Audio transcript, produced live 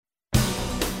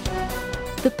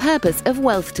The purpose of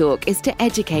Wealth Talk is to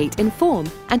educate, inform,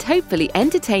 and hopefully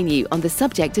entertain you on the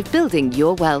subject of building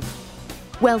your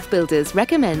wealth. Wealth Builders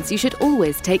recommends you should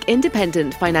always take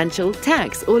independent financial,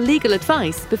 tax, or legal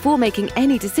advice before making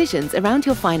any decisions around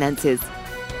your finances.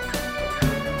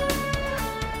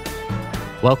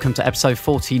 Welcome to episode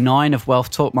 49 of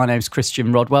Wealth Talk. My name is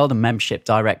Christian Rodwell, the Membership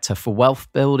Director for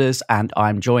Wealth Builders, and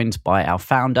I'm joined by our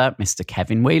founder, Mr.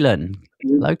 Kevin Whelan.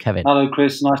 Hello, Kevin. Hello,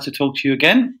 Chris. Nice to talk to you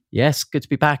again. Yes, good to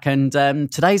be back. And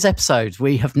today's episode,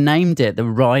 we have named it The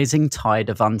Rising Tide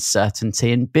of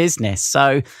Uncertainty in Business.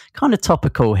 So kind of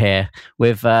topical here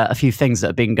with a few things that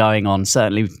have been going on,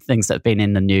 certainly things that have been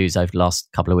in the news over the last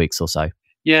couple of weeks or so.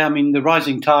 Yeah, I mean, the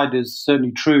rising tide is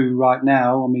certainly true right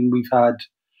now. I mean, we've had,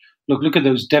 look at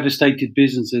those devastated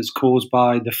businesses caused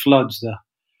by the floods, the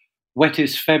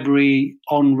wettest February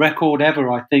on record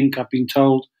ever, I think, I've been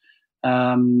told.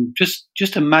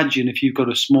 Just imagine if you've got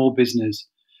a small business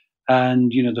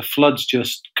and, you know, the floods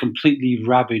just completely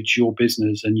ravage your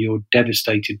business and you're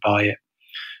devastated by it.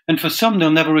 And for some,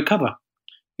 they'll never recover,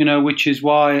 you know, which is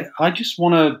why I just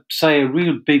want to say a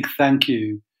real big thank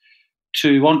you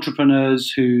to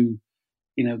entrepreneurs who,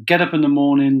 you know, get up in the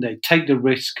morning, they take the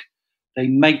risk, they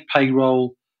make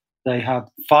payroll, they have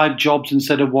 5 jobs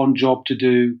instead of 1 job to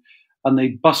do, and they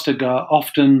bust a gut,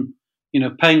 often, you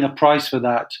know, paying a price for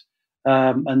that.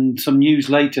 And some news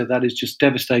later that is just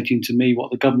devastating to me, what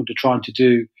the government are trying to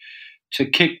do to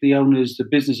kick the owners, the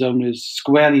business owners,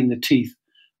 squarely in the teeth.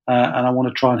 And I want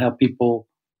to try and help people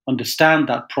understand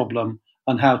that problem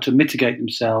and how to mitigate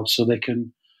themselves so they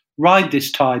can ride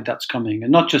this tide that's coming.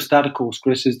 And not just that, of course,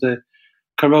 Chris, is the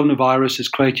coronavirus is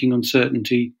creating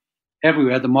uncertainty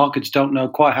everywhere. The markets don't know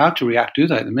quite how to react, do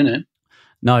they, at the minute?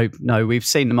 No, we've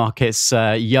seen the markets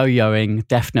yo-yoing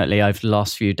definitely over the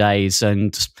last few days.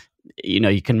 And, you know,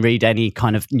 you can read any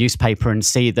kind of newspaper and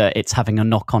see that it's having a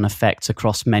knock-on effect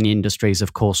across many industries.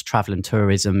 Of course, travel and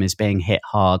tourism is being hit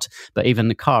hard, but even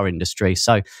the car industry.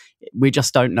 So we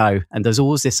just don't know. And there's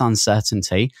always this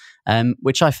uncertainty,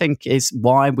 which I think is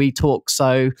why we talk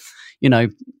so, you know,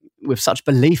 with such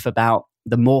belief about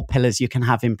the more pillars you can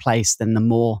have in place, then the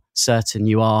more certain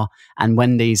you are. And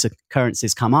when these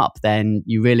occurrences come up, then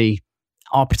you really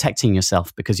are protecting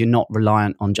yourself because you're not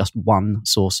reliant on just one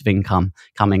source of income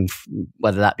coming,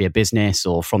 whether that be a business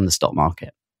or from the stock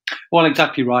market. Well,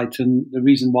 exactly right. And the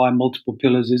reason why multiple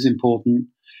pillars is important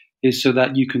is so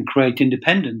that you can create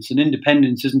independence. And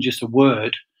independence isn't just a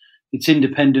word. It's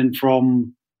independent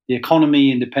from the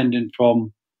economy, independent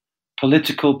from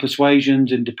political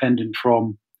persuasions, independent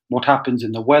from what happens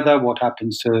in the weather, what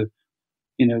happens to,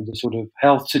 you know, the sort of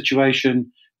health situation.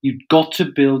 You've got to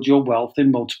build your wealth in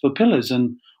multiple pillars.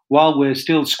 And while we're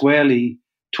still squarely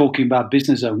talking about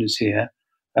business owners here,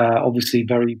 obviously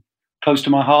very close to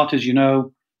my heart, as you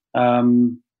know,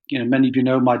 many of you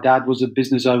know my dad was a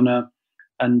business owner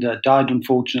and died,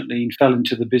 unfortunately, and fell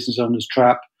into the business owner's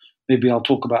trap. Maybe I'll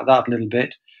talk about that a little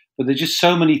bit. But there's just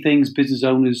so many things business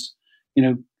owners, you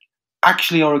know,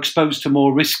 actually are exposed to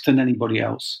more risk than anybody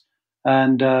else.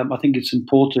 And I think it's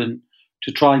important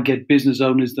to try and get business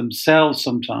owners themselves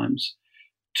sometimes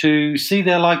to see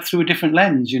their life through a different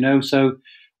lens, you know. So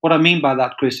what I mean by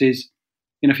that, Chris, is,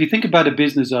 you know, if you think about a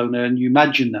business owner and you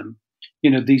imagine them,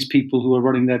 you know, these people who are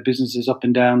running their businesses up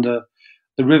and down the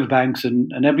riverbanks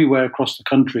and everywhere across the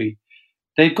country,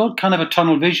 they've got kind of a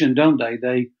tunnel vision, don't they?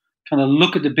 They kind of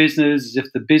look at the business as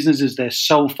if the business is their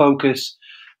sole focus,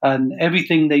 and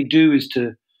everything they do is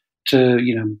to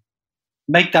you know,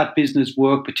 make that business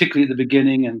work, particularly at the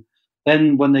beginning, and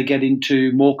then when they get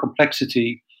into more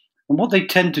complexity. And what they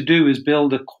tend to do is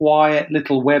build a quiet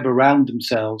little web around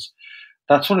themselves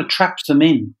that sort of traps them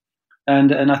in.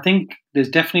 And I think there's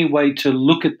definitely a way to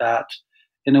look at that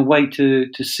in a way to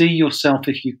see yourself,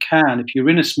 if you can, if you're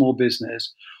in a small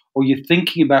business or you're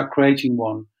thinking about creating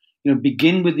one, you know,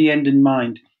 begin with the end in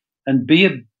mind and be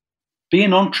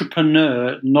an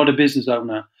entrepreneur, not a business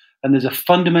owner. And there's a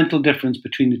fundamental difference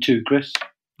between the two, Chris.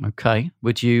 Okay.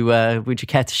 Would you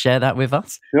care to share that with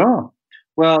us? Sure.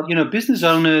 Well, you know, business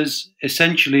owners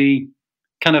essentially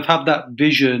kind of have that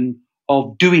vision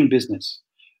of doing business.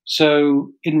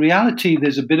 So in reality,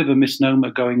 there's a bit of a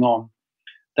misnomer going on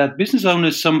that business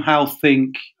owners somehow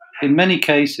think, in many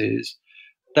cases,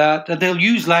 that they'll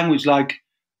use language like,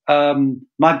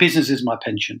 my business is my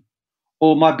pension,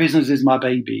 or my business is my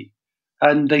baby.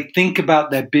 And they think about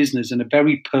their business in a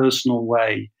very personal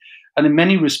way. And in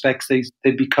many respects,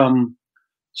 they become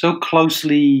so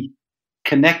closely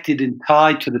connected and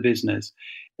tied to the business,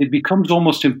 it becomes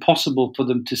almost impossible for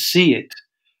them to see it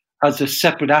as a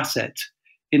separate asset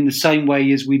in the same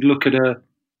way as we'd look at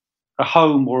a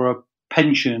home or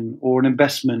pension or an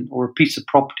investment or a piece of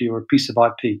property or a piece of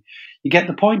IP. You get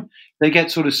the point? They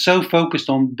get sort of so focused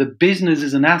on the business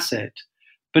as an asset,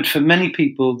 but for many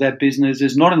people, their business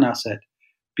is not an asset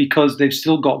because they've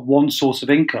still got one source of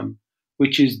income,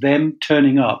 which is them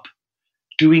turning up,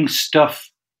 doing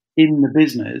stuff in the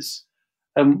business.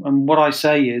 And what I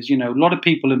say is, a lot of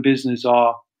people in business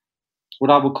are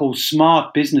what I would call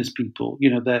smart business people.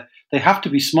 They have to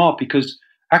be smart because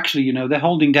actually, they're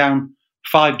holding down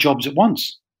 5 jobs at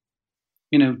once.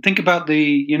 Think about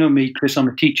me, Chris, I'm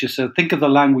a teacher, so think of the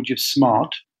language of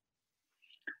smart.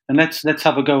 And let's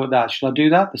have a go at that. Shall I do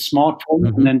that? The smart form,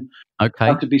 and then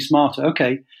have to be smarter.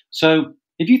 Okay. So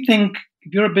if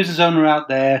you're a business owner out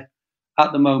there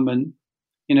at the moment,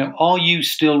 are you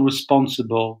still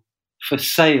responsible for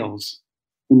sales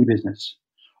in your business?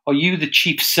 Are you the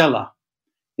chief seller?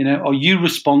 Are you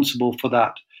responsible for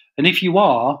that? And if you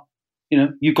are,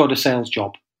 you've got a sales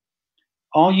job.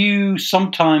 Are you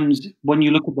sometimes, when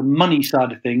you look at the money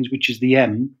side of things, which is the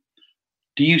M,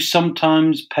 do you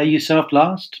sometimes pay yourself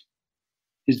last?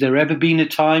 Is there ever been a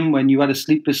time when you had a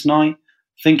sleepless night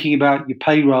thinking about your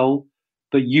payroll,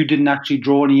 but you didn't actually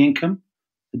draw any income?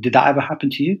 Did that ever happen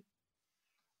to you?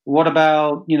 What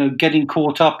about, getting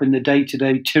caught up in the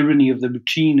day-to-day tyranny of the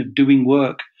routine of doing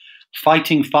work,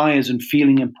 fighting fires and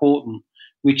feeling important,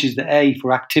 which is the A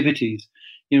for activities?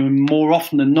 More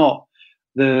often than not,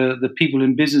 the people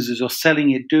in businesses are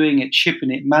selling it, doing it,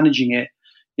 shipping it, managing it.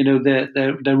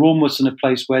 They're almost in a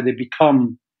place where they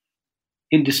become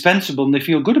indispensable and they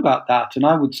feel good about that. And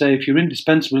I would say if you're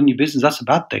indispensable in your business, that's a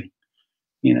bad thing.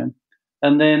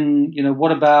 And then,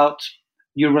 what about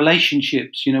your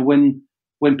relationships?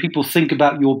 When people think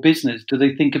about your business, do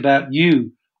they think about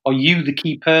you? Are you the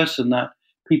key person that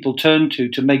people turn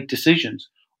to make decisions?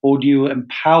 Or do you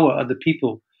empower other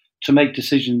people to make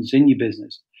decisions in your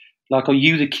business? Like, are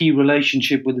you the key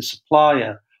relationship with the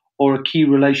supplier or a key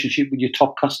relationship with your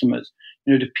top customers?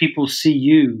 Do people see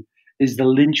you as the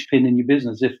linchpin in your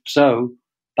business? If so,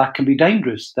 that can be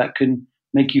dangerous. That can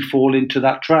make you fall into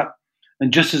that trap.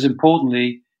 And just as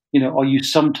importantly, are you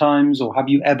sometimes, or have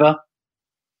you ever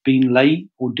been late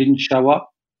or didn't show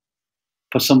up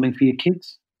for something for your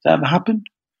kids? Has that ever happened?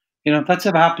 If that's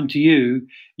ever happened to you,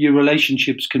 your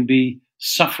relationships can be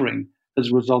suffering as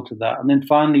a result of that. And then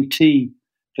finally, T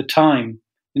for time.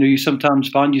 You sometimes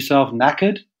find yourself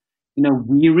knackered,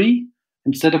 weary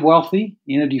instead of wealthy.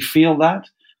 Do you feel that?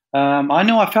 I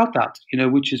know I felt that,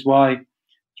 which is why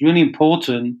it's really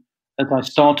important as I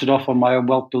started off on my own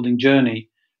wealth building journey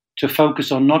to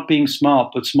focus on not being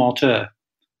smart, but smarter.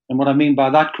 And what I mean by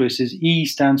that, Chris, is E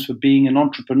stands for being an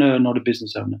entrepreneur, not a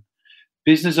business owner.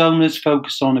 Business owners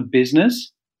focus on a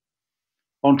business.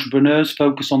 Entrepreneurs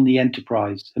focus on the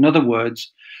enterprise. In other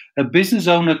words, a business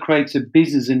owner creates a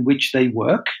business in which they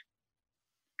work,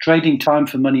 trading time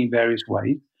for money in various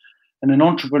ways. And an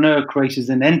entrepreneur creates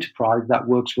an enterprise that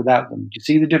works without them. Do you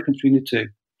see the difference between the two?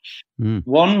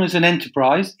 One is an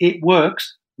enterprise. It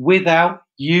works without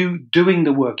you doing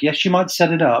the work. Yes, you might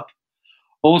set it up.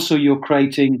 Also, you're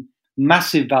creating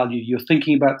massive value. You're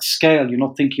thinking about scale. You're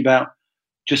not thinking about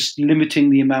just limiting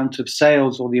the amount of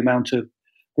sales or the amount of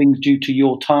things due to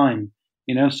your time.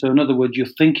 So in other words, you're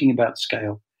thinking about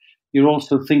scale. You're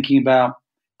also thinking about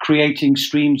creating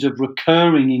streams of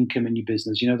recurring income in your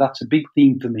business. That's a big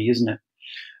theme for me, isn't it?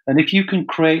 And if you can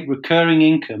create recurring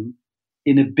income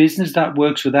in a business that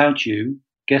works without you,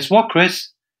 guess what, Chris?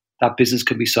 That business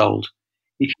can be sold.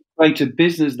 If you create a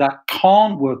business that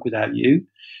can't work without you,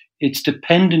 it's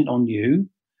dependent on you,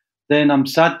 then I'm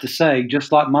sad to say,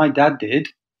 just like my dad did,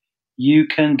 you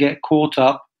can get caught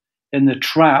up in the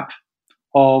trap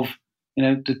of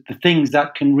the things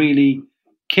that can really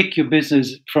kick your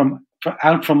business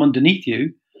out from underneath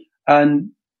you. And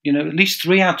at least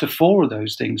 3 out of 4 of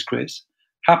those things, Chris,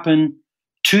 happen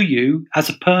to you as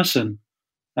a person.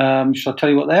 Shall I tell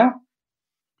you what they are?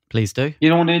 Please do. You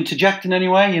don't want to interject in any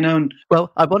way,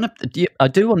 Well, I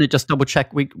do want to just double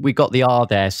check. We got the R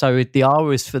there. So the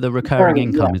R is for the recurring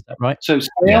income. Is that right? So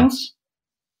sales,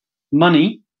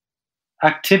 money,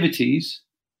 activities,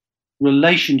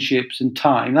 relationships, and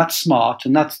time. That's smart,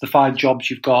 and that's the 5 jobs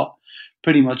you've got.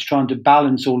 Pretty much trying to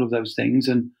balance all of those things,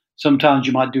 and sometimes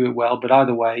you might do it well, but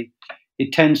either way,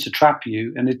 it tends to trap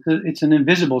you, and it's an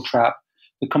invisible trap.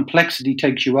 The complexity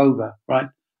takes you over, right?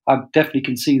 I definitely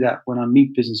can see that when I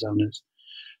meet business owners.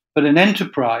 But an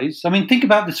enterprise, think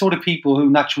about the sort of people who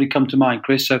naturally come to mind,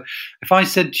 Chris. So if I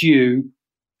said to you,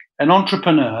 an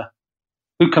entrepreneur,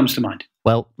 who comes to mind?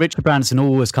 Well, Richard Branson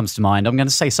always comes to mind. I'm going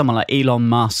to say someone like Elon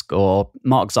Musk or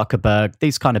Mark Zuckerberg,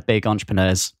 these kind of big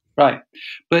entrepreneurs. Right.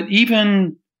 But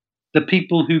even the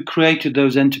people who created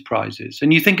those enterprises,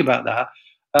 and you think about that,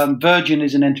 Virgin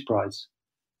is an enterprise.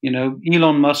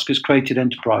 Elon Musk has created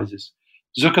enterprises.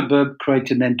 Zuckerberg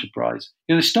created an enterprise.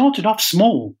 They started off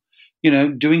small,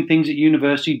 doing things at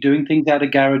university, doing things out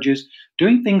of garages,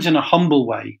 doing things in a humble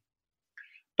way.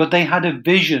 But they had a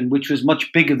vision which was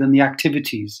much bigger than the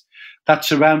activities that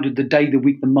surrounded the day, the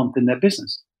week, the month in their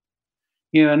business.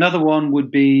 Another one would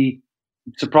be,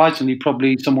 surprisingly,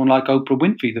 probably someone like Oprah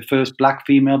Winfrey, the first black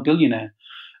female billionaire.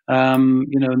 And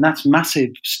that's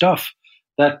massive stuff,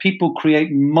 that people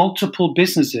create multiple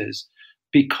businesses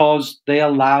because they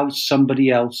allow somebody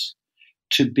else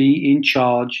to be in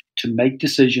charge, to make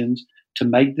decisions, to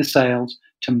make the sales,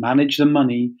 to manage the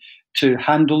money, to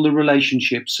handle the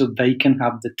relationships so they can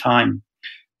have the time.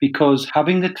 Because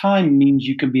having the time means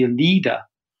you can be a leader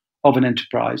of an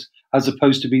enterprise as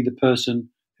opposed to be the person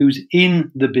who's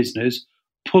in the business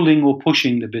pulling or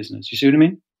pushing the business. You see what I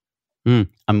mean?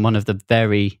 And one of the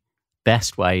very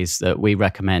best ways that we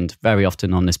recommend very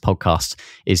often on this podcast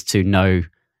is to know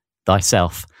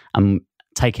thyself. And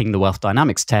taking the Wealth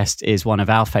Dynamics test is one of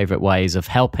our favorite ways of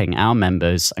helping our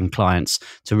members and clients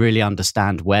to really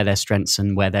understand where their strengths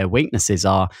and where their weaknesses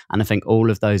are. And I think all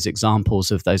of those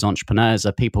examples of those entrepreneurs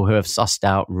are people who have sussed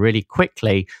out really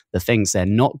quickly the things they're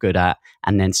not good at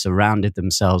and then surrounded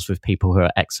themselves with people who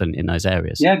are excellent in those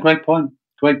areas. Yeah, great point.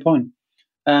 Great point.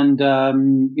 And,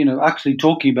 actually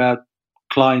talking about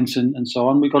clients and so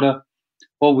on, we've got to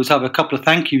always have a couple of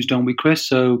thank yous, don't we, Chris?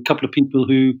 So a couple of people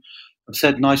who have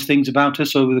said nice things about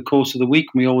us over the course of the week.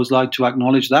 We always like to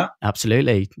acknowledge that.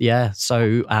 Absolutely. Yeah.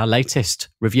 So our latest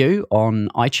review on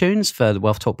iTunes for the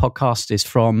Wealth Talk podcast is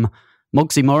from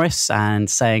Mogsy Morris, and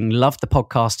saying, love the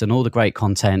podcast and all the great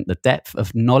content. The depth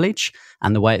of knowledge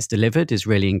and the way it's delivered is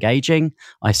really engaging.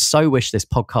 I so wish this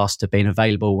podcast had been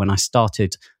available when I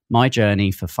started my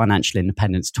journey for financial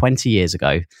independence 20 years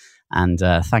ago. And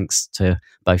thanks to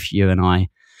both you and I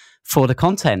for the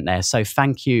content there. So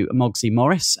thank you, Mogsy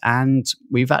Morris. And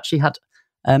we've actually had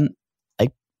a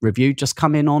review just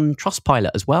come in on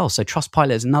Trustpilot as well. So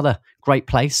Trustpilot is another great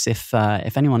place. If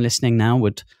anyone listening now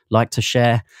would like to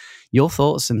share your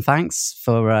thoughts and thanks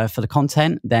for the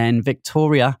content, then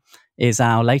Victoria is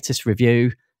our latest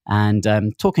review, and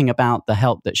talking about the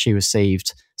help that she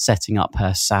received setting up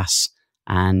her SaaS.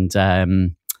 And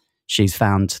she's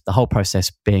found the whole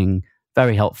process being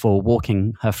very helpful,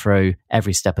 walking her through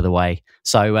every step of the way.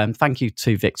 So thank you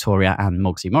to Victoria and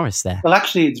Mogsy Morris there. Well,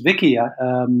 actually, it's Vicky,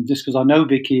 just because I know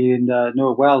Vicky and know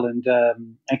her well. And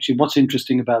actually, what's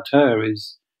interesting about her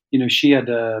is, she had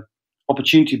a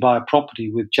opportunity to buy a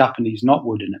property with Japanese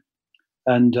knotwood in it.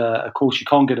 And of course, you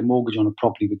can't get a mortgage on a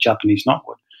property with Japanese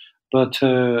knotwood. But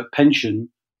her pension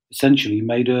essentially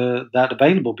made her that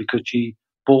available because she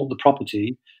bought the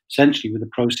property essentially with the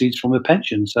proceeds from her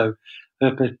pension. So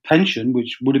her pension,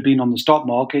 which would have been on the stock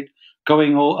market,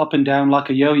 going all up and down like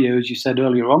a yo-yo, as you said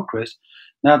earlier on, Chris,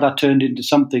 now that turned into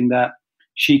something that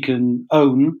she can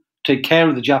own, take care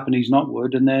of the Japanese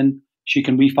knotwood, and then she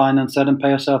can refinance that and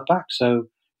pay herself back. So,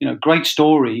 great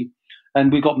story.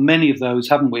 And we've got many of those,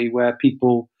 haven't we, where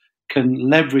people can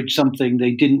leverage something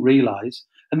they didn't realize.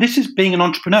 And this is being an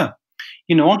entrepreneur.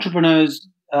 Entrepreneurs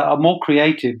are more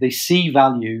creative. They see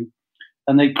value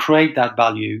and they create that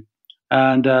value.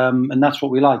 And that's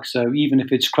what we like. So even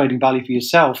if it's creating value for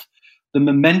yourself, the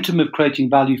momentum of creating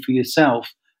value for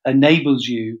yourself enables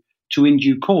you to, in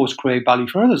due course, create value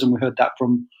for others. And we heard that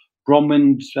from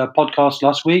Bronwyn's podcast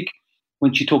last week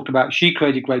when she talked about she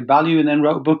created great value and then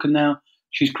wrote a book, and now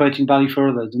she's creating value for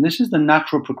others. And this is the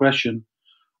natural progression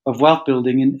of wealth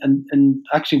building. And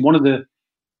actually one of the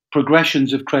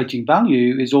progressions of creating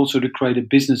value is also to create a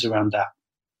business around that.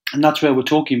 And that's where we're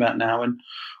talking about now. And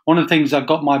one of the things that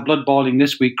got my blood boiling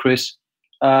this week, Chris,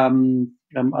 I don't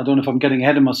know if I'm getting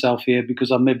ahead of myself here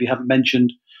because I maybe haven't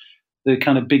mentioned the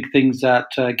kind of big things that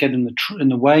get in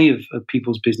the way of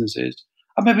people's businesses.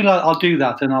 Maybe I'll do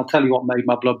that, and I'll tell you what made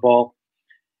my blood boil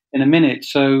in a minute.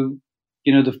 So,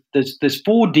 there's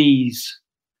 4 Ds,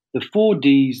 the 4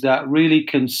 Ds that really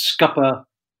can scupper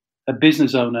a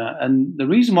business owner. And the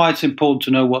reason why it's important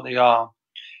to know what they are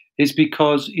is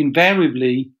because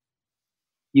invariably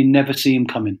you never see them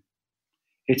coming.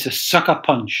 It's a sucker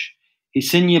punch.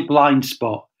 It's in your blind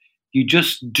spot. You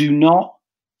just do not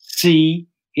see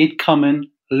it coming.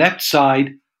 Left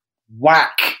side,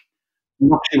 whack,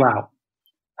 knocks you out.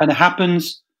 And it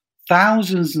happens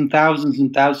thousands and thousands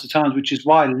and thousands of times, which is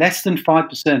why less than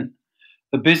 5%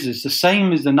 of business, the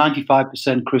same as the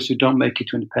 95%, Chris, who don't make it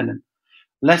to independent,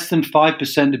 less than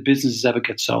 5% of businesses ever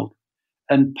get sold.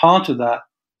 And part of that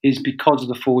is because of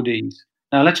the 4 Ds.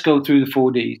 Now, let's go through the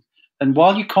 4 Ds. And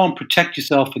while you can't protect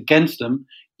yourself against them,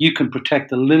 you can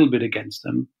protect a little bit against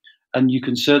them. And you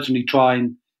can certainly try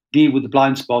and deal with the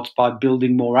blind spots by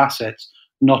building more assets,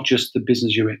 not just the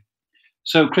business you're in.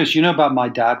 So, Chris, you know about my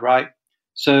dad, right?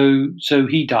 So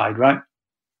he died, right?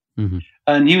 Mm-hmm.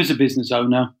 And he was a business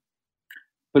owner.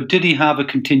 But did he have a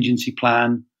contingency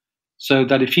plan so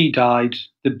that if he died,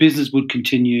 the business would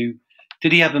continue?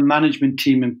 Did he have a management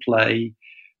team in play?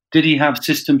 Did he have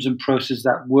systems and processes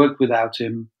that worked without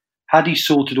him? Had he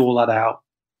sorted all that out?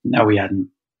 No, he hadn't.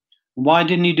 Why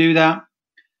didn't he do that?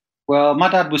 Well, my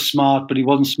dad was smart, but he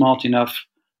wasn't smart enough.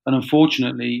 And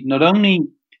unfortunately, not only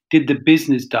did the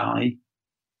business die,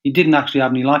 he didn't actually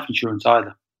have any life insurance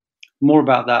either. More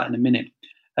about that in a minute.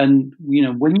 And,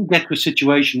 when you get to a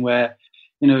situation where,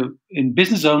 in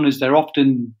business owners, they're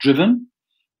often driven.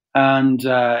 And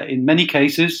in many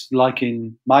cases, like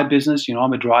in my business,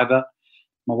 I'm a driver.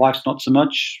 My wife's not so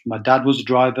much. My dad was a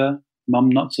driver. Mum,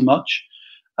 not so much.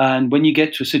 And when you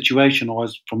get to a situation, or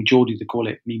as from Geordie to call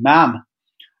it, me mam.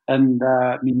 And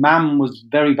me mam was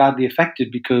very badly affected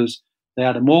because they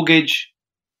had a mortgage,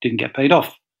 didn't get paid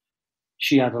off.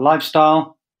 She had a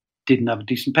lifestyle, didn't have a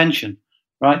decent pension,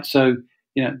 right? So,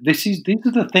 these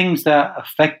are the things that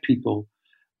affect people.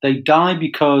 They die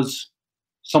because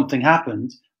something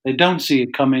happens. They don't see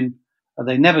it coming.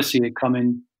 They never see it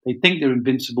coming. They think they're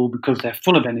invincible because they're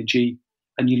full of energy,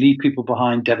 and you leave people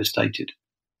behind devastated.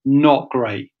 Not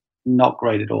great. Not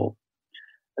great at all.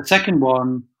 The second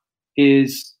one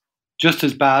is just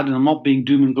as bad, and I'm not being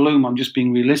doom and gloom, I'm just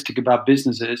being realistic about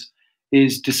businesses,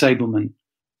 is disablement.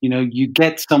 You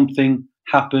get something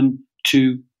happen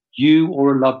to you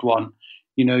or a loved one.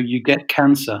 You get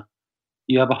cancer,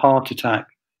 you have a heart attack,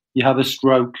 you have a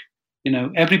stroke.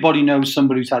 Everybody knows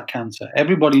somebody who's had cancer.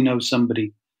 Everybody knows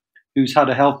somebody who's had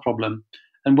a health problem.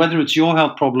 And whether it's your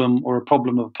health problem or a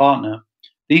problem of a partner,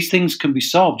 these things can be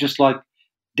solved, just like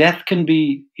death can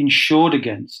be insured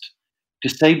against,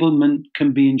 disablement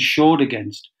can be insured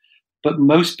against. But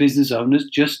most business owners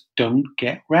just don't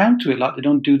get round to it, like they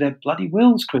don't do their bloody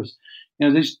wills, Chris.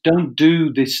 They just don't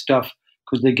do this stuff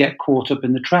because they get caught up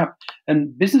in the trap.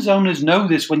 And business owners know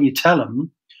this when you tell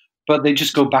them, but they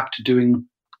just go back to doing,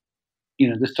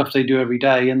 the stuff they do every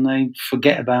day, and they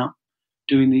forget about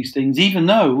doing these things, even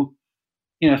though,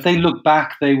 if they look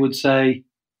back, they would say,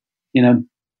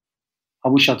 I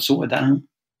wish I'd sorted that out.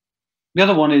 The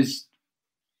other one is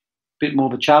a bit more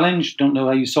of a challenge. Don't know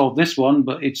how you solve this one,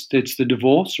 but it's the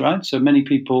divorce, right? So many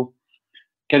people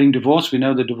getting divorced. We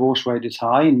know the divorce rate is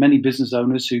high, and many business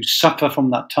owners who suffer from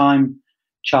that time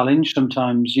challenge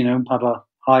sometimes, have a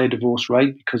higher divorce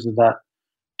rate because of that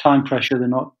time pressure. They're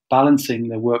not balancing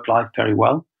their work life very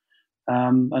well,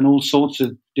 and all sorts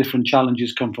of different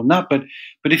challenges come from that. But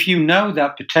if you know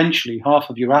that potentially half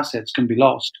of your assets can be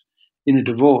lost in a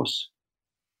divorce,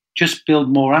 just build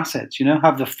more assets.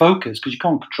 Have the focus, because you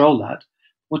can't control that.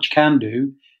 What you can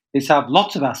do is have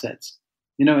lots of assets,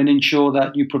 and ensure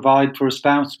that you provide for a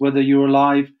spouse, whether you're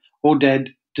alive or dead,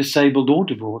 disabled or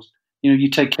divorced. You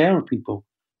take care of people,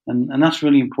 and that's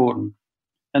really important.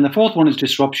 And the fourth one is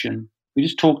disruption. We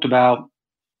just talked about,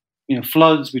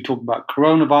 floods. We talked about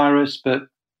coronavirus, but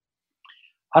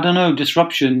I don't know,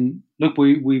 disruption. Look,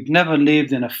 we've never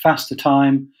lived in a faster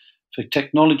time for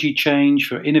technology change,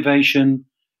 for innovation.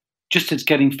 Just it's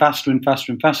getting faster and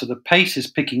faster and faster. The pace is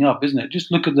picking up, isn't it?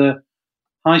 Just look at the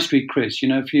high street, Chris. I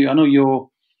know you're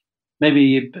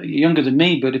maybe younger than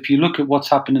me, but if you look at what's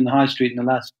happened in the high street in the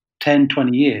last 10,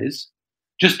 20 years,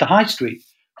 just the high street,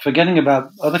 forgetting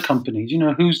about other companies,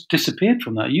 who's disappeared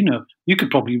from that? You could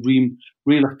probably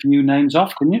reel a few names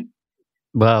off, couldn't you?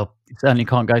 Well, you certainly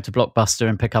can't go to Blockbuster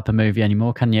and pick up a movie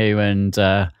anymore, can you? And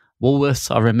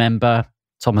Woolworths, I remember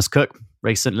Thomas Cook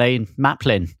recently, and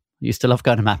Maplin. I used to love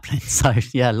going to Maplin. So,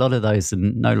 yeah, a lot of those are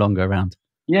no longer around.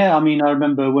 Yeah, I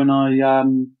remember when I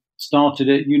started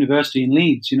at university in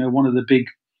Leeds, one of the big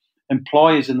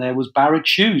employers in there was Barrett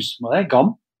Shoes. Well, they're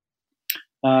gone.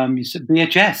 You said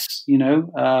BHS,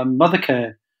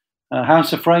 Mothercare,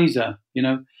 House of Fraser,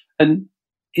 and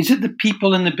is it the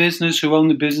people in the business who own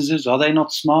the businesses? Are they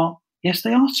not smart? Yes,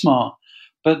 they are smart,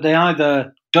 but they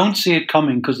either don't see it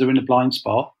coming because they're in a blind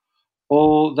spot,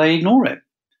 or they ignore it.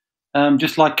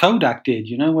 Just like Kodak did,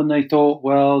 when they thought,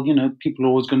 well, people are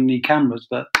always going to need cameras,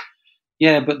 but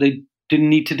they didn't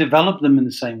need to develop them in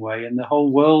the same way, and the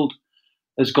whole world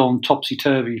has gone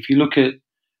topsy-turvy. If you look at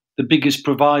the biggest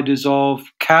providers of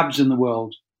cabs in the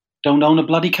world, don't own a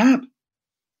bloody cab.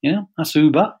 That's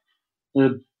Uber.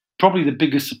 Probably the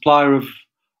biggest supplier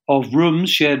of rooms,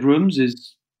 shared rooms,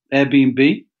 is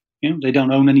Airbnb. They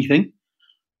don't own anything.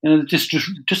 Just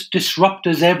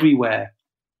disruptors everywhere.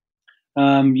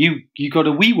 You got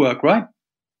a WeWork, right?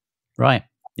 Right.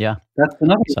 Yeah. That's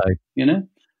another. So,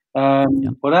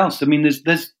 What else?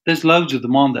 There's loads of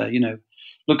them, aren't there?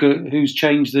 Look at who's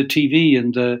changed the TV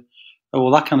and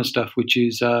all that kind of stuff, which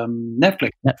is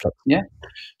Netflix. Netflix. Yeah.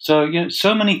 So,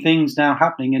 so many things now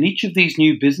happening, and each of these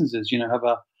new businesses, have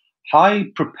a high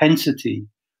propensity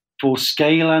for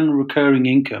scale and recurring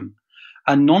income,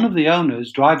 and none of the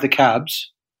owners drive the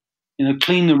cabs,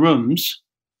 clean the rooms,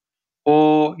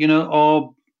 or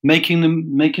making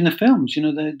the films.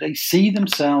 They see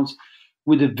themselves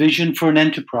with a vision for an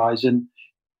enterprise and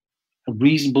a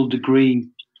reasonable degree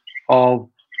of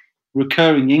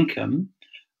recurring income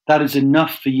that is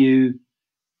enough for you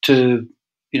to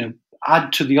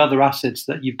add to the other assets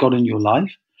that you've got in your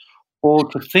life, or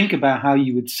to think about how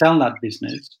you would sell that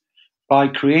business by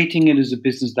creating it as a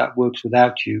business that works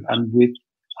without you and with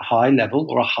a high level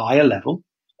or a higher level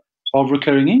of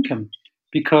recurring income.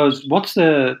 Because what's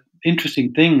the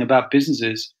interesting thing about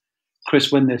businesses,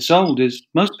 Chris, when they're sold, is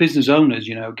most business owners,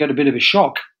 get a bit of a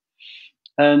shock.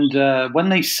 And when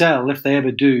they sell, if they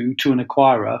ever do, to an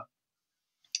acquirer,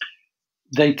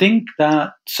 they think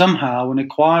that somehow an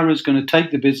acquirer is going to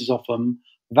take the business off them,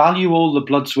 value all the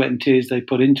blood, sweat, and tears they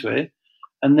put into it,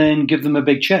 and then give them a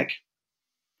big check.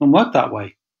 And work that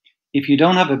way. If you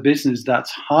don't have a business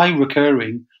that's high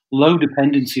recurring, low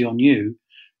dependency on you,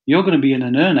 you're going to be in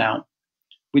an earn-out,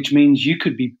 which means you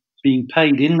could be being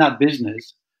paid in that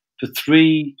business for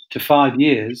 3 to 5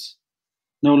 years,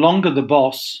 no longer the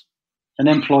boss, an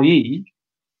employee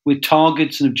with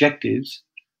targets and objectives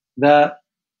that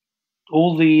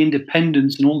all the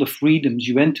independence and all the freedoms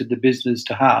you entered the business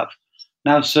to have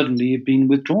now suddenly have been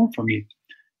withdrawn from you.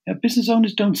 Business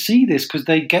owners don't see this because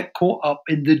they get caught up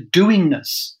in the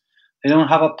doingness. They don't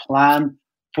have a plan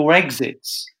for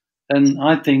exits. And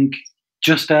I think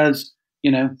just as,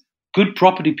 good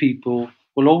property people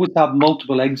will always have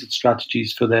multiple exit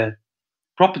strategies for their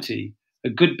property, a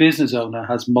good business owner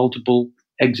has multiple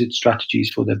exit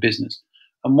strategies for their business.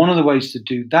 And one of the ways to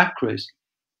do that, Chris,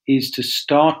 is to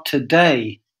start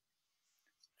today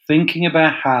thinking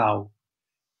about how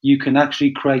you can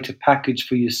actually create a package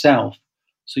for yourself.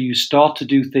 So you start to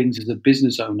do things as a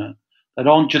business owner that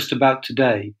aren't just about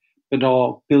today, but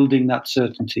are building that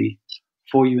certainty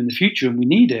for you in the future. And we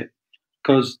need it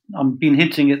because I've been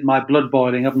hinting at my blood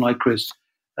boiling, haven't I, Chris?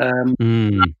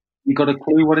 You got a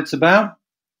clue what it's about?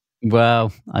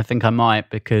 Well, I think I might,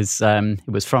 because it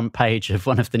was front page of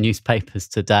one of the newspapers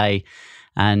today,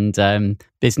 and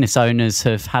business owners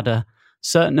have had a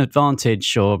certain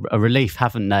advantage or a relief,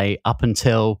 haven't they, up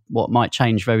until what might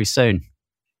change very soon?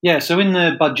 Yeah, so in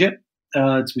the budget,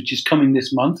 which is coming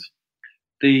this month,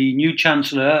 the new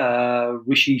Chancellor,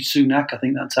 Rishi Sunak, I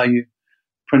think that's how you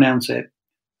pronounce it,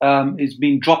 has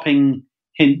been dropping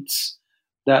hints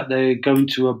that they're going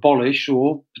to abolish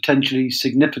or potentially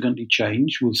significantly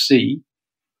change, we'll see,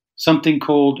 something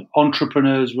called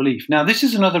entrepreneurs' relief. Now, this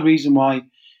is another reason why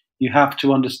you have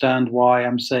to understand why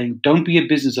I'm saying don't be a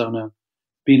business owner,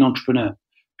 be an entrepreneur.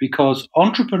 Because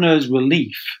entrepreneurs'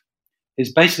 relief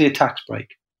is basically a tax break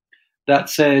that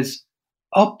says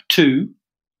up to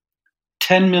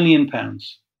 £10 million.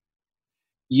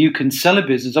 You can sell a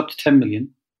business up to 10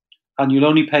 million and you'll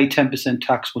only pay 10%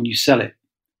 tax when you sell it.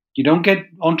 You don't get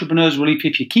entrepreneurs relief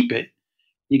if you keep it.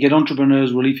 You get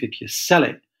entrepreneurs relief if you sell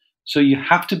it. So you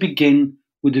have to begin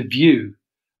with a view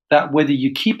that whether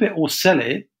you keep it or sell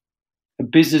it, a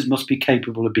business must be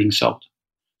capable of being sold.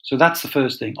 So that's the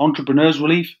first thing. Entrepreneurs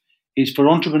relief is for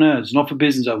entrepreneurs, not for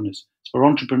business owners. It's for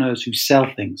entrepreneurs who sell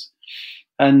things.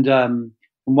 And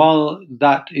while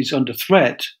that is under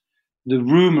threat, the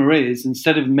rumor is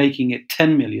instead of making it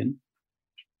 10 million,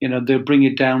 they'll bring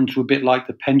it down to a bit like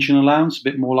the pension allowance, a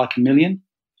bit more like $1 million.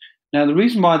 Now, the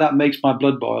reason why that makes my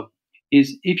blood boil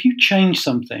is if you change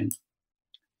something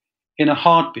in a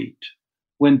heartbeat,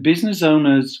 when business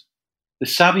owners, the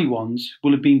savvy ones,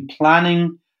 will have been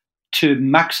planning to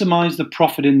maximize the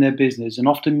profit in their business and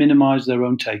often minimize their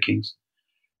own takings,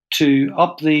 to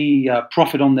up the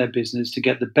profit on their business, to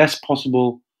get the best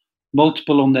possible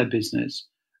multiple on their business,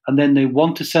 and then they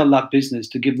want to sell that business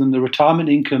to give them the retirement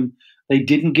income they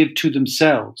didn't give to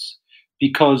themselves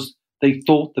because they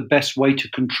thought the best way to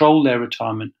control their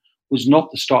retirement was not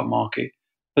the stock market,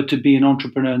 but to be an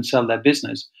entrepreneur and sell their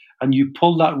business, and you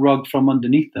pull that rug from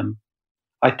underneath them,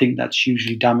 I think that's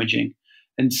hugely damaging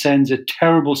and sends a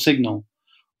terrible signal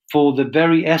for the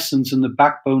very essence and the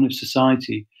backbone of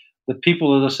society. The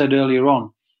people, as I said earlier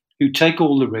on, who take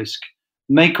all the risk,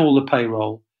 make all the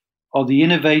payroll, are the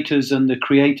innovators and the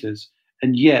creators,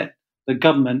 and yet the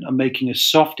government are making a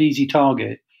soft, easy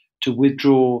target to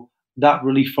withdraw that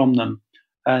relief from them.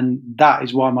 And that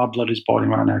is why my blood is boiling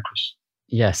right now, Chris.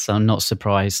 Yes, I'm not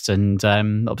surprised. And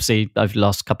obviously, over the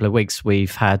last couple of weeks,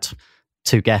 we've had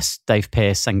two guests, Dave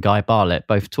Pearce and Guy Bartlett,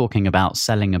 both talking about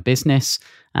selling a business.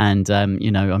 And,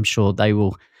 I'm sure they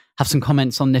will have some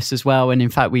comments on this as well. And in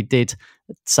fact, we did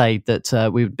say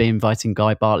that we would be inviting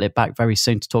Guy Bartlett back very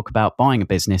soon to talk about buying a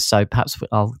business. So perhaps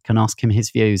I can ask him his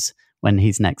views when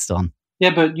he's next on.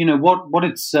 Yeah, but what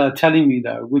it's telling me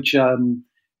though, which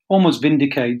almost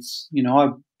vindicates,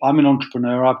 I'm an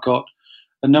entrepreneur. I've got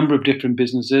a number of different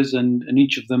businesses, and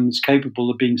each of them is capable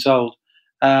of being sold.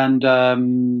 And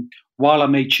while I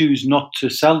may choose not to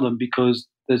sell them because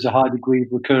there's a high degree of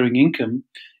recurring income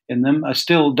in them, I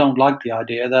still don't like the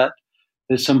idea that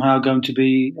there's somehow going to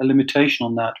be a limitation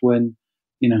on that when,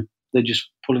 they're just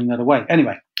pulling that away.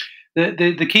 Anyway,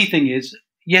 the key thing is,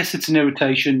 yes, it's an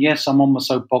irritation. Yes, I'm on my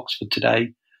soapbox for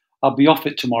today. I'll be off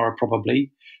it tomorrow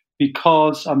probably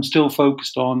because I'm still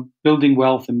focused on building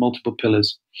wealth in multiple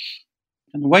pillars.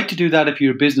 And the way to do that if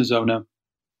you're a business owner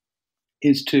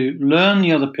is to learn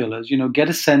the other pillars, get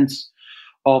a sense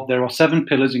of there are 7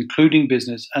 pillars, including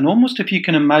business. And almost if you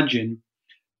can imagine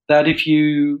that if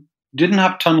you didn't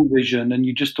have tunnel vision and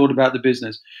you just thought about the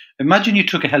business, imagine you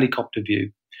took a helicopter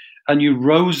view and you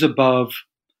rose above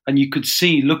and you could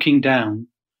see looking down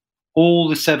all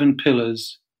the 7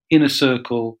 pillars in a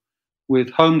circle with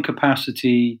home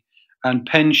capacity and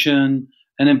pension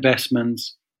and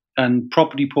investments and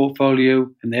property portfolio,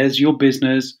 and there's your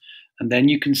business, and then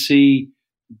you can see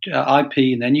IP,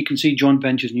 and then you can see joint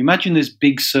ventures. And you imagine this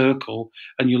big circle,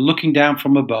 and you're looking down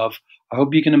from above. I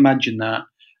hope you can imagine that.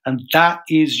 And that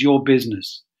is your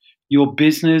business. Your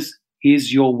business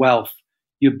is your wealth.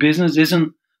 Your business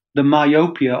isn't the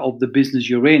myopia of the business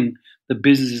you're in. The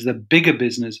business is the bigger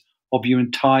business of your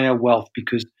entire wealth,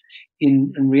 because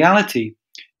in reality,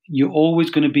 you're always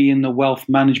going to be in the wealth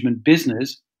management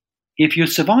business if you're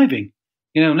surviving.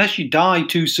 Unless you die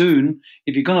too soon,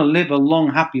 if you're going to live a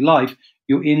long, happy life,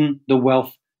 you're in the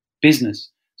wealth business.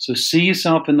 So see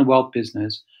yourself in the wealth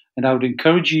business, and I would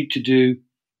encourage you to do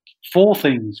 4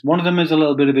 things. One of them is a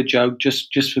little bit of a joke,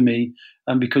 just for me,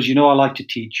 and because I like to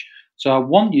teach. So I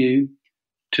want you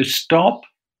to stop.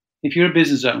 If you're a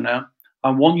business owner,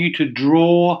 I want you to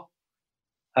draw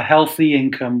a healthy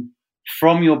income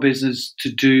from your business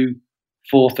to do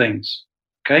 4 things.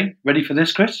 Okay, ready for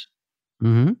this, Chris?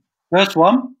 Mm-hmm. First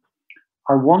one,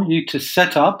 I want you to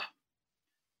set up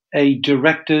a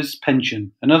director's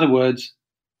pension. In other words,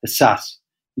 a SAS.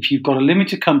 If you've got a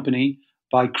limited company,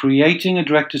 by creating a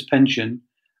director's pension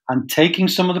and taking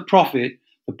some of the profit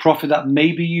that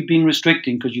maybe you've been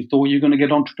restricting because you thought you're going to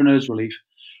get entrepreneurs relief,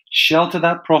 shelter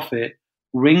that profit,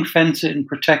 ring fence it and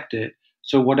protect it.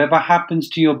 So whatever happens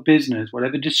to your business,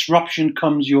 whatever disruption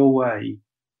comes your way,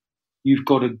 you've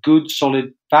got a good,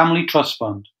 solid family trust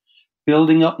fund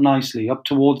building up nicely, up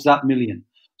towards that $1 million.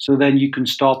 So then you can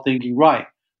start thinking, right,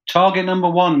 target number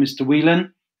 1, Mr.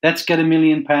 Whelan, let's get £1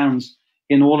 million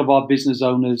in all of our business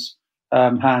owners'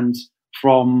 hands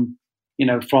from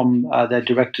their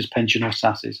director's pension or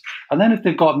SASs. And then if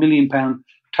they've got £1 million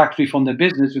tax-free from their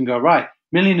business, we can go, right, $1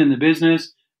 million in the business,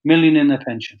 $1 million in their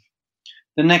pension.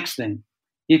 The next thing,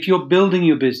 if you're building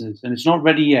your business and it's not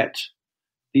ready yet,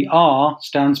 the R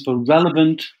stands for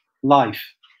relevant life.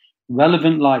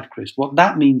 Relevant life, Chris. What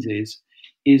that means is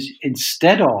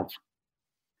instead of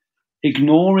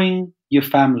ignoring your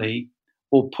family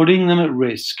or putting them at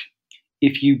risk,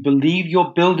 if you believe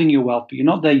you're building your wealth, but you're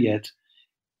not there yet,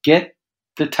 get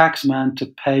the tax man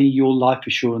to pay your life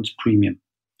assurance premium.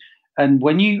 And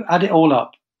when you add it all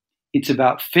up, it's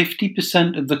about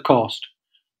 50% of the cost.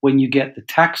 When you get the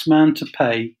tax man to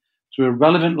pay through a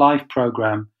relevant life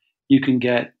program, you can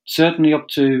get certainly up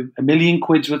to £1 million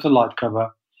worth of life cover.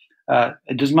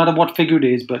 It doesn't matter what figure it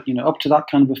is, but up to that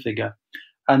kind of a figure.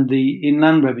 And the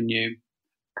inland revenue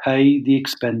pay the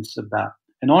expense of that.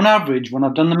 And on average, when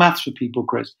I've done the maths for people,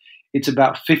 Chris, it's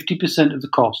about 50% of the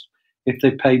cost if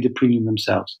they pay the premium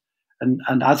themselves. And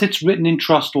as it's written in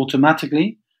trust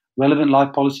automatically, relevant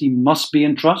life policy must be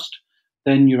in trust,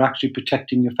 then you're actually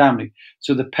protecting your family.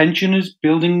 So the pension is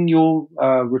building your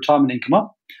retirement income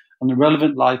up, and the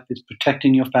relevant life is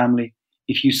protecting your family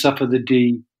if you suffer the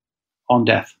D on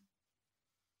death.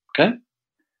 Okay?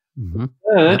 Mm-hmm.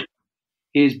 Third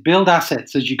is build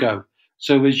assets as you go.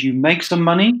 So as you make some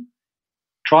money,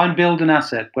 try and build an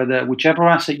asset, whichever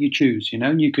asset you choose.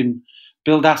 You can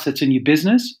build assets in your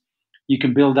business, you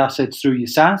can build assets through your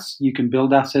SAS, you can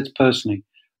build assets personally.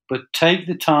 But take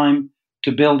the time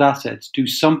to build assets. Do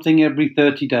something every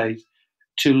 30 days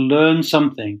to learn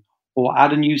something or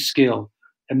add a new skill.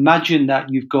 Imagine that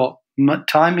you've got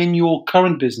time in your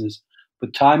current business,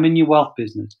 but time in your wealth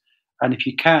business. And if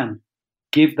you can,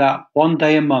 give that 1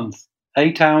 day a month,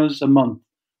 8 hours a month,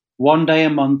 1 day a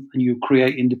month, and you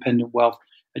create independent wealth.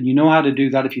 And you know how to do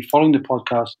that. If you're following the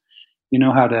podcast, you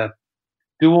know how to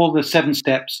do all the 7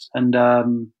 steps. And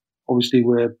obviously,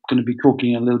 we're going to be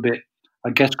talking a little bit, I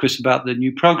guess, Chris, about the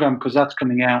new program, because that's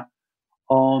coming out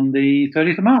on the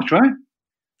 30th of March, right?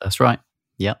 That's right.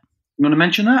 Yep. You want to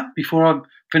mention that before I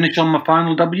finish on my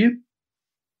final W?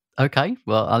 Okay,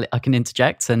 well, I can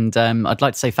interject, and I'd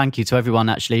like to say thank you to everyone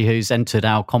actually who's entered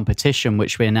our competition,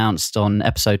 which we announced on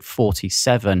episode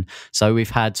 47. So we've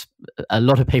had a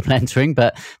lot of people entering,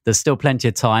 but there's still plenty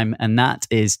of time, and that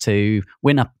is to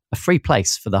win a free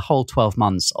place for the whole 12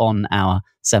 months on our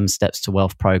 7 Steps to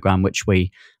Wealth program, which we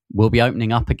will be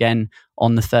opening up again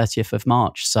on the 30th of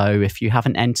March. So if you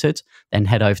haven't entered, then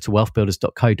head over to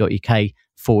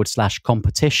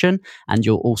wealthbuilders.co.uk/competition, and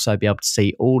you'll also be able to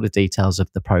see all the details of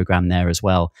the program there as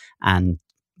well, and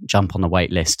jump on the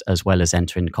wait list as well as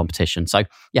entering the competition. So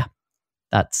yeah,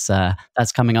 that's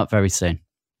coming up very soon.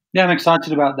 Yeah, I'm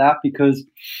excited about that, because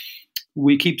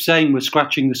we keep saying we're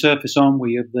scratching the surface, aren't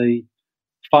we, of the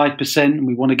 5%, and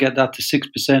we want to get that to 6%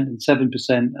 and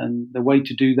 7%. And the way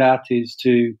to do that is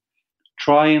to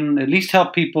try and at least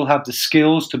help people have the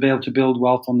skills to be able to build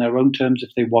wealth on their own terms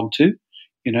if they want to.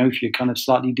 You know, if you're kind of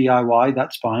slightly DIY,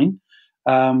 that's fine.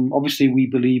 Obviously, we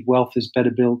believe wealth is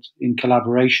better built in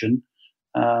collaboration.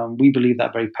 We believe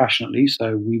that very passionately.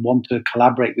 So we want to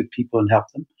collaborate with people and help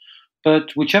them.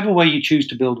 But whichever way you choose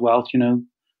to build wealth,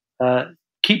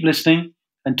 keep listening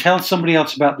and tell somebody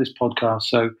else about this podcast.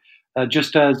 So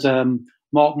just as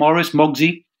Mark Morris,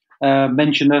 Mogsy,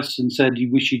 mentioned us and said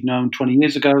you wish you'd known 20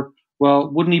 years ago, well,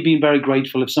 wouldn't he be very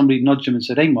grateful if somebody nudged him and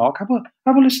said, hey, Mark, have a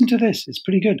listen to this. It's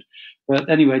pretty good. But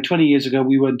anyway, 20 years ago,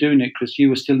 we weren't doing it, Chris. You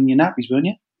were still in your nappies, weren't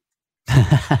you?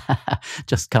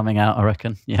 Just coming out, I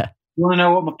reckon. Yeah. You want to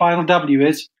know what my final W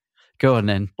is? Go on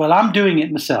then. Well, I'm doing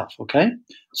it myself, okay?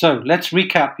 So let's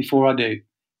recap before I do.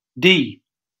 D,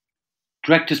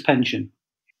 director's pension,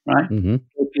 right? Mm-hmm.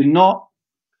 If you're not,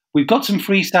 we've got some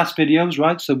free SaaS videos,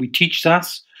 right? So we teach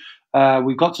SaaS.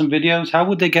 We've got some videos. How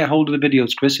would they get hold of the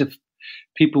videos, Chris, if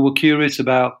people were curious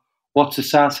about what's a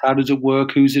SaaS, how does it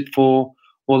work, who's it for,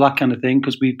 all that kind of thing?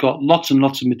 Because we've got lots and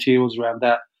lots of materials around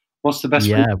that. What's the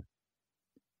best way?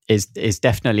 Is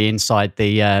definitely inside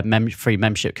the free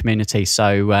membership community.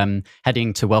 So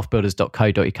heading to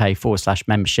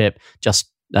wealthbuilders.co.uk/membership,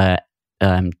 just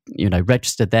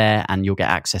register there, and you'll get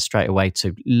access straight away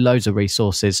to loads of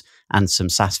resources and some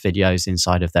SaaS videos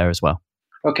inside of there as well.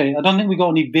 Okay, I don't think we've got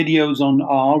any videos on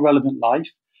our relevant life,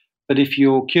 but if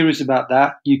you're curious about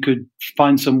that, you could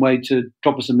find some way to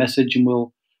drop us a message, and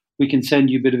we can send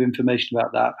you a bit of information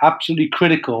about that. Absolutely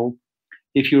critical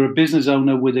if you're a business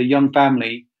owner with a young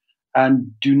family,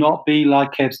 and do not be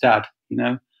like Kev's dad.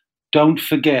 Don't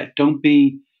forget, don't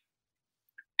be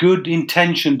good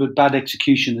intention but bad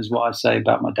execution is what I say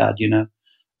about my dad.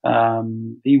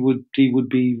 He would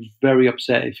be very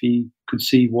upset if he could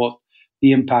see what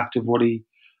the impact of what he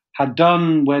had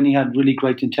done when he had really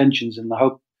great intentions, and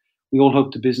we all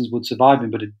hoped the business would survive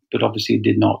him, but obviously it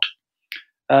did not.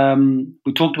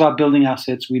 We talked about building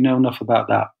assets. We know enough about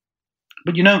that.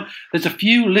 But there's a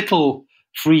few little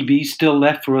freebies still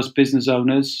left for us business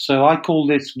owners. So I call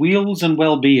this Wheels and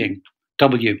Wellbeing,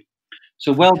 W.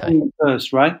 So well-being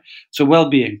first, right? So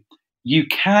well-being. You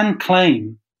can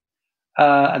claim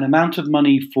an amount of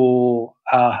money for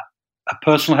a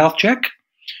personal health check,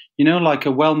 like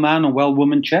a well man or well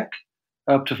woman check,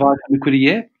 up to 500 quid a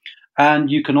year.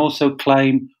 And you can also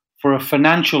claim for a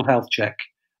financial health check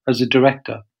as a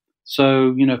director.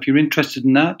 So, if you're interested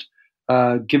in that,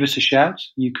 give us a shout.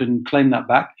 You can claim that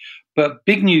back. But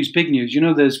big news.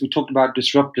 We talked about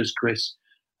disruptors, Chris.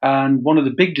 And one of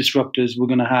the big disruptors we're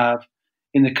going to have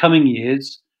in the coming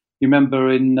years, you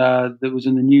remember that was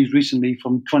in the news recently,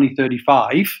 from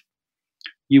 2035,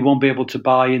 you won't be able to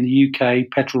buy in the UK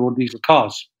petrol or diesel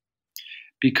cars,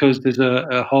 because there's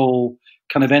a whole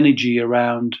kind of energy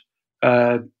around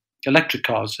electric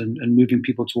cars and moving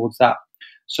people towards that.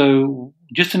 So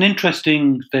just an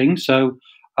interesting thing. So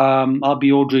I'll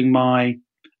be ordering my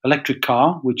electric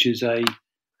car, which is a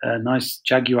nice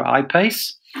Jaguar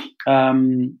I-Pace.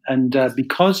 And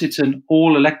because it's an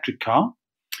all-electric car,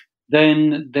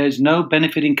 then there's no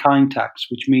benefit in kind tax,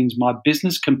 which means my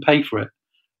business can pay for it,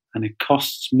 and it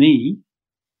costs me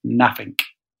nothing.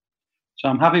 So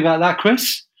I'm happy about that,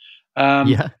 Chris.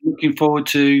 Looking forward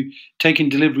to taking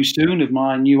delivery soon of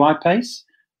my new I-Pace.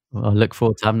 Well, I look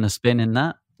forward to having a spin in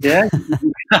that. Yeah.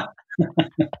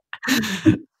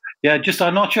 Yeah,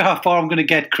 I'm not sure how far I'm going to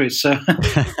get, Chris. So,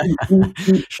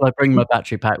 shall I bring my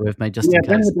battery pack with me just in case? Yeah,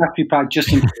 bring the battery pack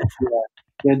just in case.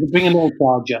 Yeah, bring a little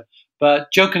charger.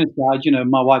 But joking aside,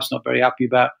 my wife's not very happy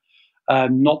about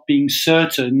not being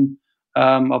certain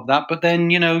of that. But then,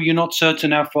 you're not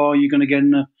certain how far you're going to get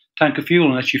in a tank of fuel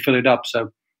unless you fill it up.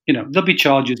 So, there'll be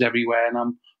charges everywhere, and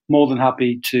I'm more than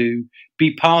happy to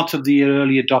be part of the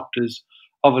early adopters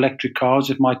of electric cars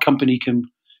if my company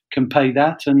can pay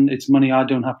that, and it's money I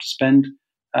don't have to spend,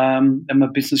 and my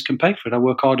business can pay for it. I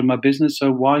work hard in my business,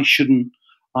 so why shouldn't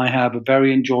I have a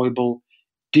very enjoyable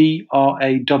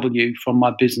D.R.A.W from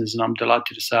my business? And I'm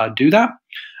delighted to say I do that.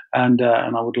 And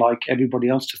I would like everybody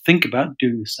else to think about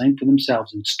doing the same for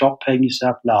themselves and stop paying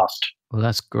yourself last. Well,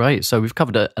 that's great. So we've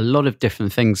covered a lot of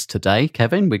different things today,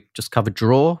 Kevin. We just covered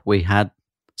draw, we had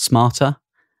smarter,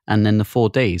 and then the 4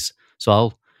 Ds. So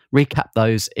I'll recap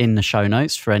those in the show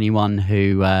notes for anyone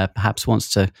who perhaps wants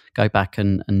to go back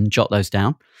and jot those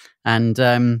down. And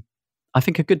I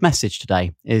think a good message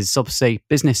today is obviously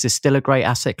business is still a great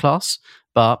asset class,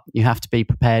 but you have to be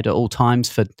prepared at all times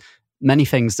for many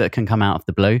things that can come out of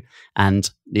the blue. And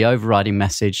the overriding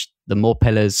message, the more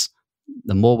pillars,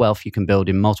 the more wealth you can build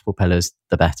in multiple pillars,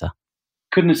 the better.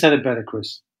 Couldn't have said it better,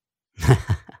 Chris.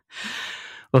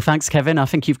 Well, thanks, Kevin. I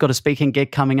think you've got a speaking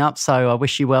gig coming up, so I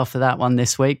wish you well for that one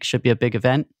this week. Should be a big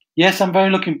event. Yes, I'm very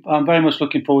much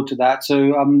looking forward to that.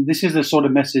 So this is the sort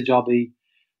of message I'll be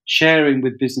sharing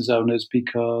with business owners,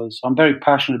 because I'm very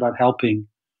passionate about helping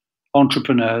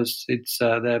entrepreneurs.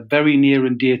 They're very near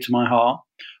and dear to my heart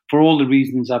for all the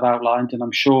reasons I've outlined, and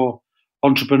I'm sure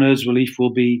Entrepreneurs Relief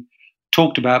will be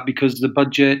talked about because the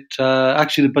budget,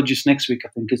 actually the budget's next week, I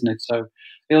think, isn't it? So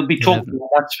it'll be talked about,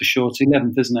 that's for sure. It's the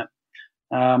 11th, isn't it?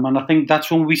 And I think that's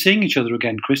when we'll be seeing each other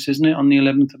again, Chris, isn't it, on the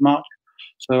 11th of March?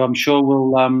 So I'm sure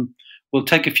we'll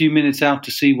take a few minutes out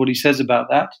to see what he says about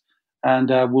that, and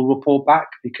we'll report back,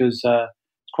 because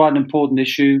it's quite an important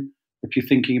issue if you're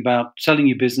thinking about selling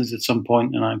your business at some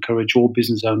point. And I encourage all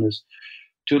business owners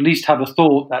to at least have a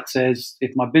thought that says,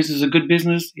 if my business is a good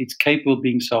business, it's capable of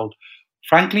being sold.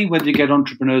 Frankly, whether you get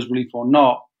Entrepreneurs Relief or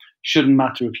not, shouldn't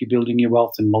matter if you're building your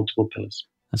wealth in multiple pillars.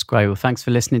 That's great. Well, thanks for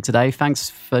listening today.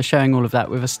 Thanks for sharing all of that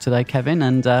with us today, Kevin.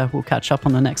 And we'll catch up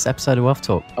on the next episode of Wealth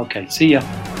Talk. Okay, see ya.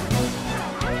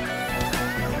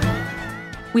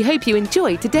 We hope you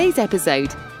enjoyed today's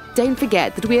episode. Don't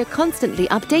forget that we are constantly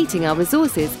updating our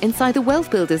resources inside the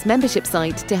Wealth Builders membership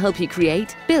site to help you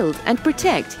create, build and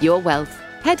protect your wealth.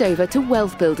 Head over to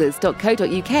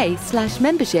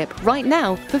wealthbuilders.co.uk/membership right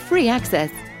now for free access.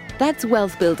 That's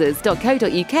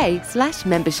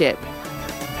wealthbuilders.co.uk/membership.